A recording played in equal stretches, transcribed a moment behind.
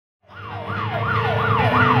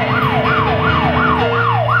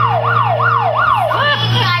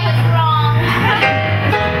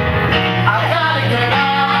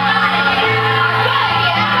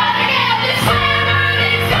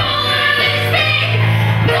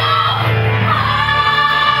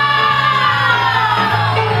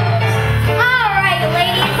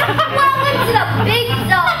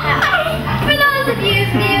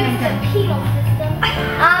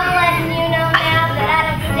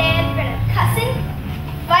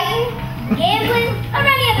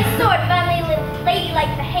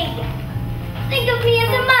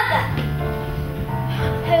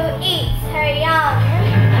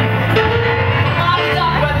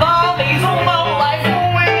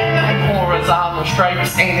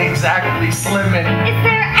stripes ain't exactly slimming. Is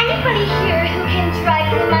there anybody here who can dry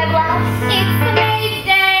clean my blouse? It's the maid's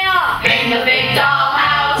day off. In the big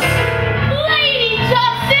dollhouse. Lady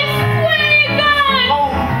Justice, where are you going?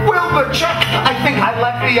 Oh, Wilbur, Chuck, I think I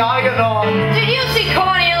left the iron on. Did you see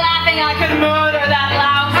Corny laughing I could murder that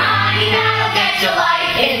louse? Honey, that'll get you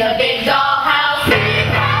light in the big dollhouse.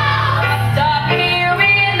 Big house. Up here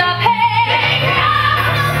in the pig. Big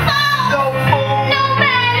house. No fool. No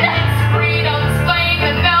bed. Freedom's flame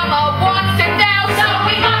and Vemo wants to down, so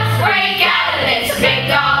we must break out of this big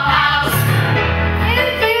dollhouse. You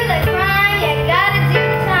do the crime, you gotta do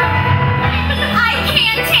the time. I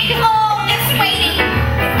can't take all this waiting.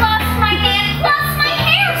 Plus my man, plus my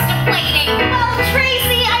hair's deflating. Oh,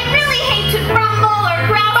 Tracy, I really hate to grumble or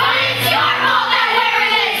growl, But it's your fault that we're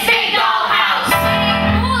in this big dollhouse.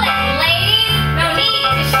 Cool it, ladies. No need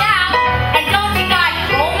to shout. And don't you got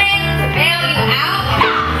Coleman to bail you out?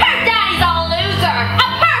 Her daddy's a loser, a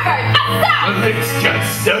pervert, a slut. It's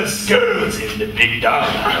just us girls in the big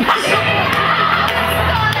dollhouse.